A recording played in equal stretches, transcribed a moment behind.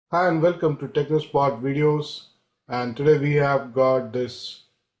Hi and welcome to Technospot videos, and today we have got this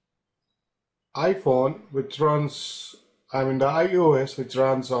iPhone which runs the iOS which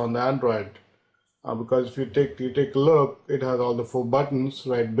runs on Android, because if you take a look, it has all the four buttons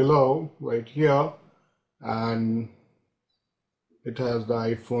right below right here, and it has the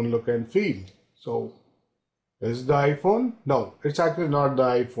iPhone look and feel. So is the iPhone? No, it's actually not the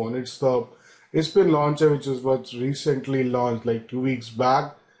iPhone. It's been launcher which is what's recently launched like 2 weeks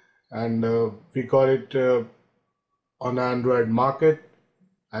back, and we got it on Android market,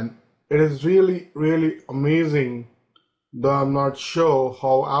 and it is really amazing, though I'm not sure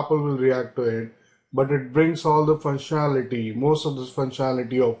how Apple will react to it, but it brings all the functionality, most of this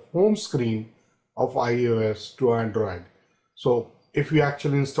functionality of home screen of iOS to Android. So if you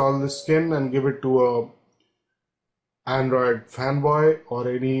actually install this skin and give it to a Android fanboy, or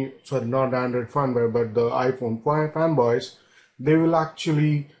any, sorry, not Android fanboy, but the iPhone fanboys, they will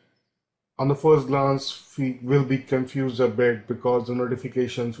actually on the first glance we will be confused a bit, because the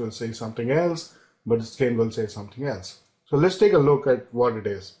notifications will say something else, but the skin will say something else. So let's take a look at what it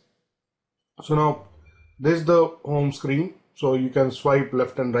is. So now this is the home screen, so you can swipe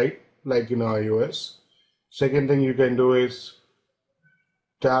left and right like in iOS. Second thing you can do is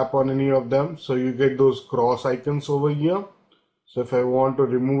tap on any of them, so you get those cross icons over here. So if I want to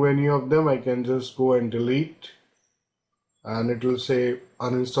remove any of them, I can just go and delete, and it will say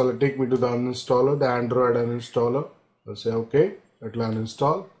uninstall. Take me to the uninstaller, the Android uninstaller. I'll say okay, it will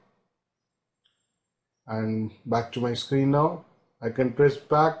uninstall, and back to my screen. Now I can press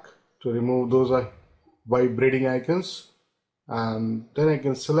back to remove those vibrating icons, and then I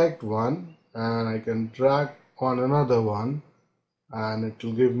can select one and I can drag on another one, and it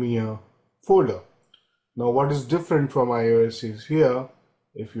will give me a folder. Now what is different from iOS is here,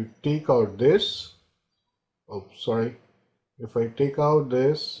 if you take out this, if I take out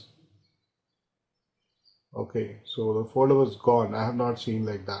this, okay, so the folder was gone. I have not seen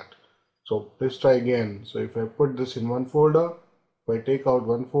like that. So let's try again. So if I put this in one folder, if I take out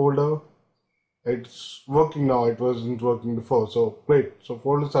one folder, it's working now. It wasn't working before. So great. So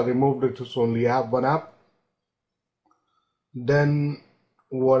folders are removed. It is only one app. Then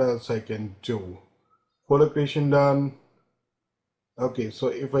what else I can do? Folder creation done. Okay, so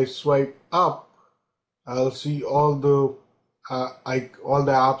if I swipe up, I'll see all the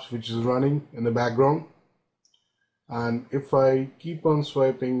apps which is running in the background. And if I keep on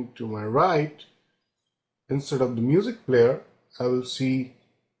swiping to my right, instead of the music player, I will see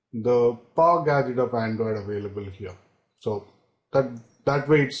the power gadget of Android available here. So that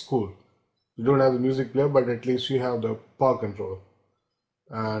way it's cool. You don't have the music player, but at least you have the power controller.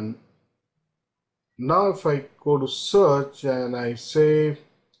 And now if I go to search and I say,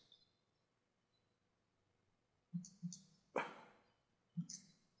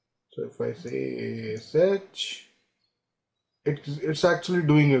 so if I say search, it's actually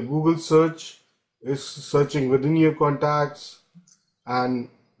doing a Google search. It's searching within your contacts, and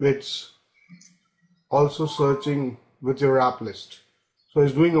it's also searching with your app list. So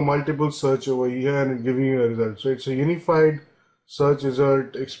it's doing a multiple search over here and giving you a result. So it's a unified search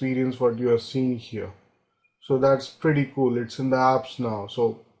result experience what you are seeing here. So that's pretty cool. It's in the apps now,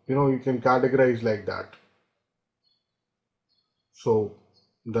 so you can categorize like that. So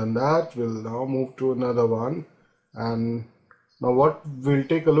done that, we'll now move to another one, and now we'll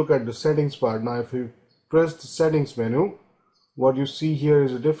take a look at the settings part. Now if you press the settings menu, what you see here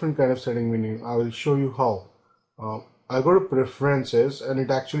is a different kind of setting menu. I will show you how. I go to preferences, and it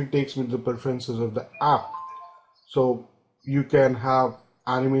actually takes me to the preferences of the app. So you can have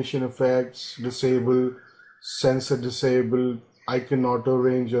animation effects disable, sensor disable, icon auto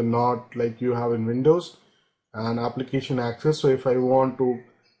range or not, like you have in Windows, and application access. So if I want to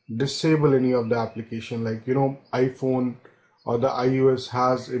disable any of the application, like iPhone or the iOS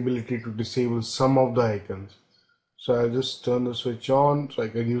has ability to disable some of the icons. So I'll just turn the switch on, so I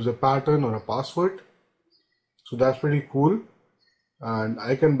can use a pattern or a password. So that's pretty cool. And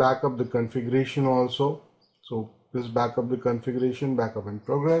I can back up the configuration also. So this backup the configuration, backup in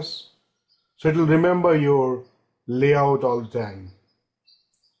progress. So it will remember your layout all the time.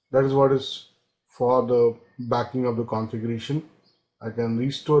 That is what is for the backing of the configuration. I can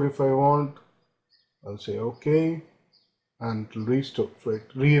restore if I want. I'll say okay, and it will restore. So it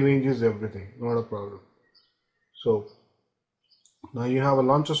rearranges everything, not a problem. So now you have a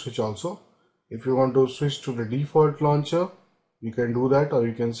launcher switch also. If you want to switch to the default launcher, you can do that, or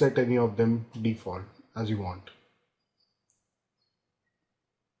you can set any of them default as you want.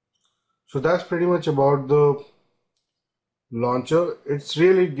 So that's pretty much about the launcher. It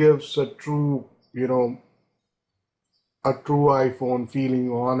really gives a true, a true iPhone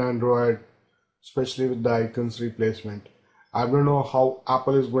feeling on Android, especially with the icons replacement. I don't know how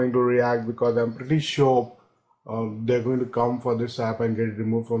Apple is going to react, because I'm pretty sure they're going to come for this app and get it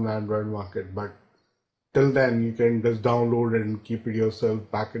removed from the Android market. But till then, you can just download it and keep it yourself,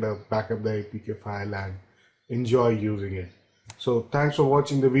 back up the APK file and enjoy using it. So thanks for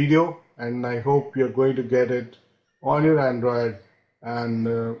watching the video, and I hope you're going to get it on your Android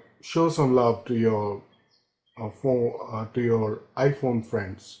and show some love to your to your iPhone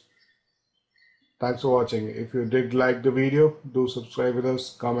friends. Thanks for watching. If you did like the video, do subscribe with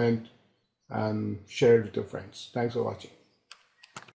us, comment, and share it with your friends. Thanks for watching.